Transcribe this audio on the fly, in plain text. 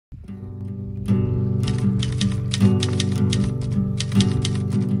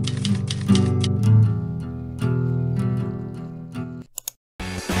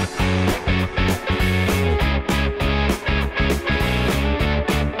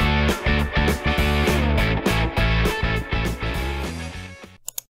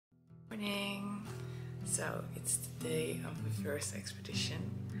first expedition,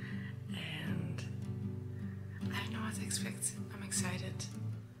 and I don't know what to expect. I'm excited,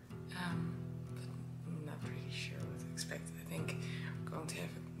 but I'm not really sure what to expect. I think I'm going to have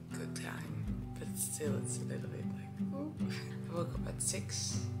a good time, but still it's a little bit like, ooh. I woke up at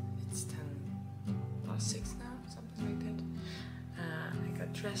 6, it's 10 past 6 now, something like that. I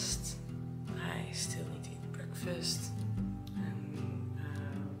got dressed, I still need to eat breakfast and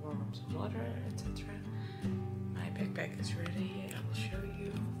warm up some water, etc. My backpack is ready, I will show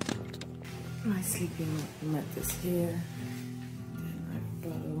you. My sleeping mat is here, then my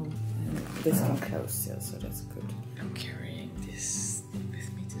bottle, and this can close still, so that's good. I'm carrying this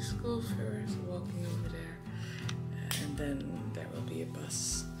with me to school first, walking over there, and then there will be a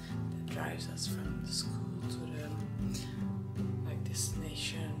bus that drives us from the school to the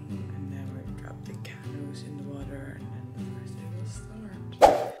destination, and then we drop the canoes in the water, and then the first day will start.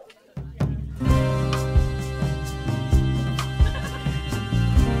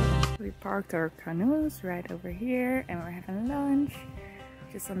 We parked our canoes right over here, and we're having lunch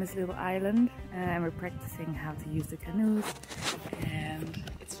just on this little island, and we're practicing how to use the canoes. And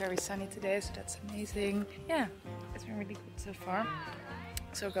it's very sunny today, so that's amazing. Yeah, it's been really good so far.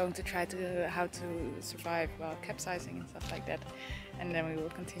 So we're going to try how to survive while capsizing and stuff like that, and then we will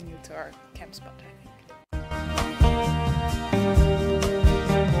continue to our camp spot, I think.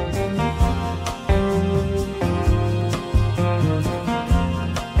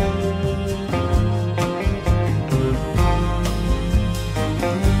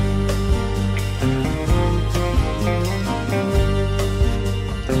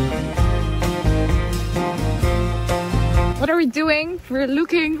 What are we doing? We're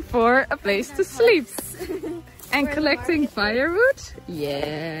looking for a place to sleep and collecting firewood.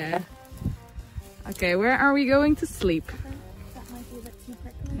 Yeah. Okay, where are we going to sleep? That might be a bit too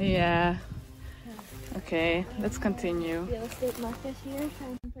quick. Yeah. Okay, let's continue. Real estate market here.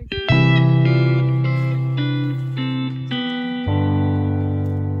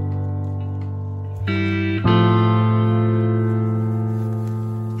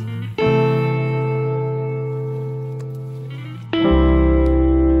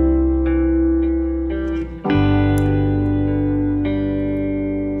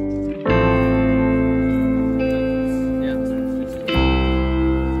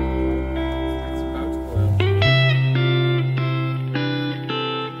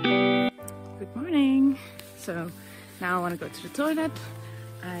 So now I want to go to the toilet.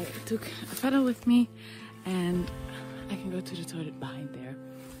 I took a paddle with me, and I can go to the toilet behind there.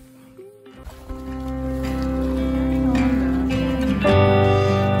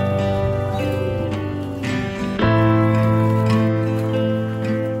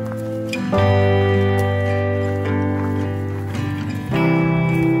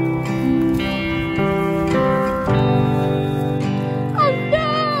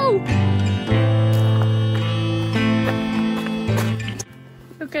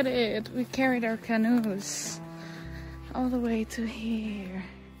 Look at it, we carried our canoes all the way to here.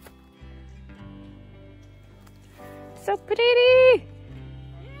 So pretty!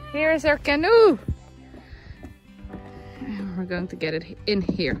 Here is our canoe! And we're going to get it in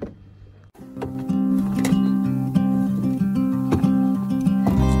here.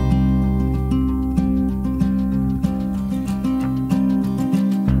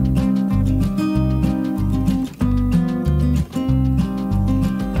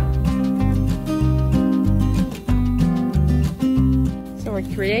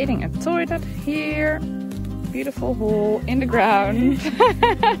 Creating a toilet here, beautiful hole in the ground.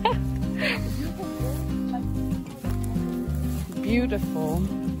 Beautiful.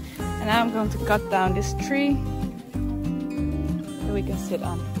 And now I'm going to cut down this tree that we can sit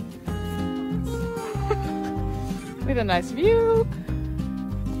on with a nice view.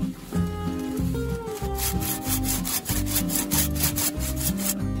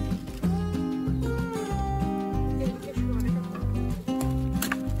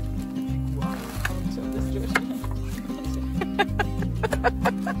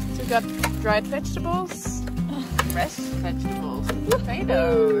 So we got dried vegetables, fresh vegetables,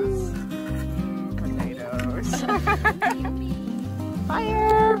 potatoes,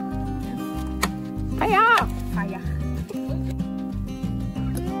 fire, fire, fire.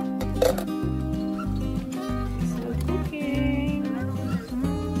 Still cooking,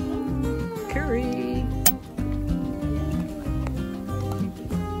 curry.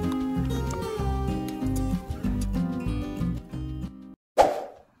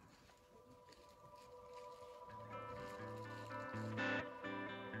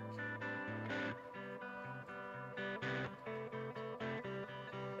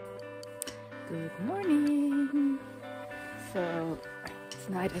 Good morning. So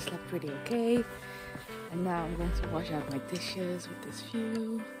tonight I slept pretty okay, and now I'm going to wash out my dishes with this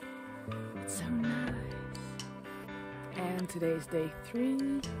view. It's so nice. And today is day 3,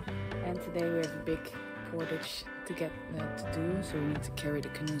 and today we have a big portage to get to do. So we need to carry the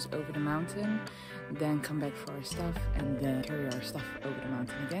canoes over the mountain, then come back for our stuff, and then carry our stuff over the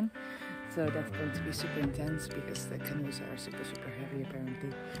mountain again. So that's going to be super intense because the canoes are super heavy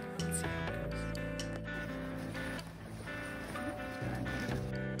apparently. Let's see how it goes.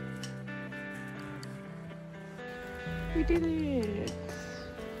 We did it!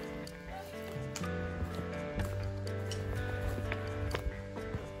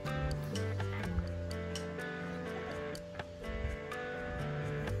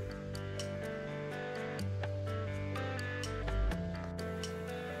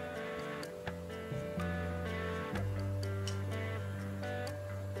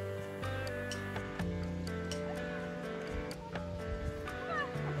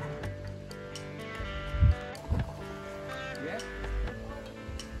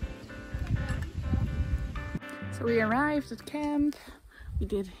 So we arrived at camp. We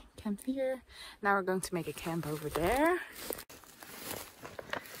did camp here. Now we're going to make a camp over there.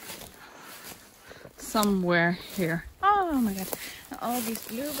 Somewhere here. Oh my god. And all these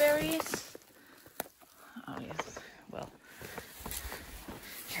blueberries. Oh yes. Well.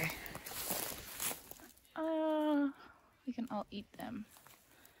 Okay. We can all eat them.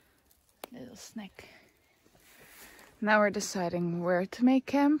 Little snack. Now we're deciding where to make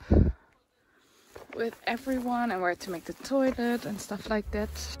camp with everyone and where to make the toilet and stuff like that.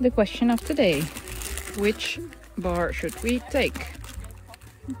 The question of today: which bar should we take?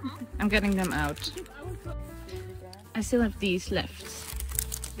 I'm getting them out. I still have these left.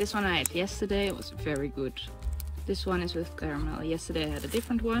 This one I had yesterday, it was very good. This one is with caramel. Yesterday I had a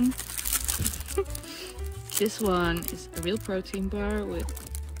different one. This one is a real protein bar with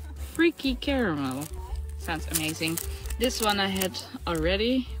freaky caramel. Sounds amazing. This one I had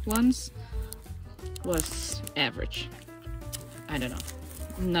already once. Was average. I don't know.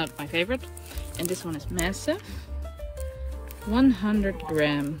 Not my favorite. And this one is massive. 100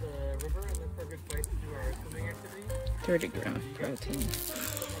 gram. 30 gram protein.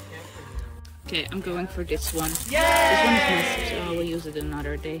 Okay, I'm going for this one. Yay! This one is massive, so I will use it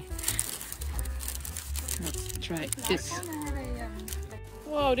another day. Let's try this.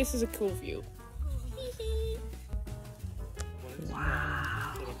 Whoa, this is a cool view. Wow.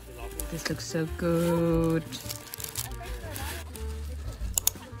 This looks so good.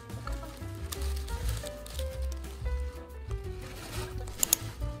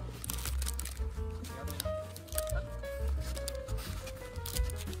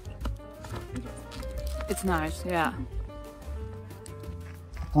 It's nice, yeah.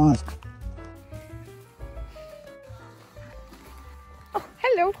 Oh,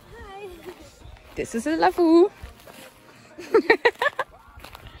 hello. Hi. This is a lavvo.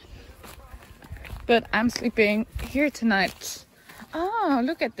 But I'm sleeping here tonight. Oh,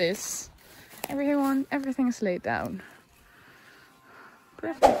 look at this. Everything is laid down.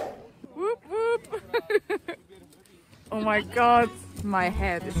 Perfect. Whoop, whoop. Oh my god, my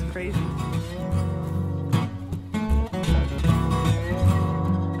head is crazy.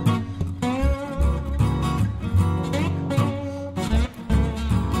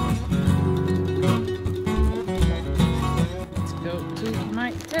 Let's go to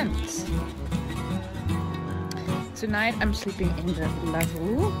my tent. Tonight I'm sleeping in the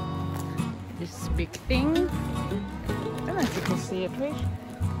lavvo. This big thing. I don't know if you can see it, right?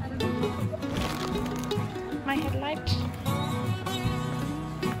 My headlight.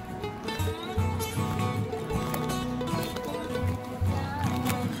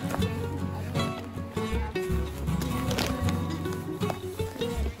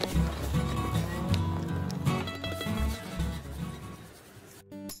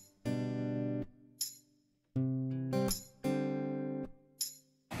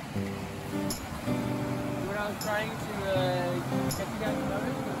 Trying to get you guys to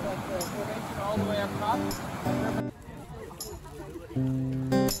notice with that formation all the way up top.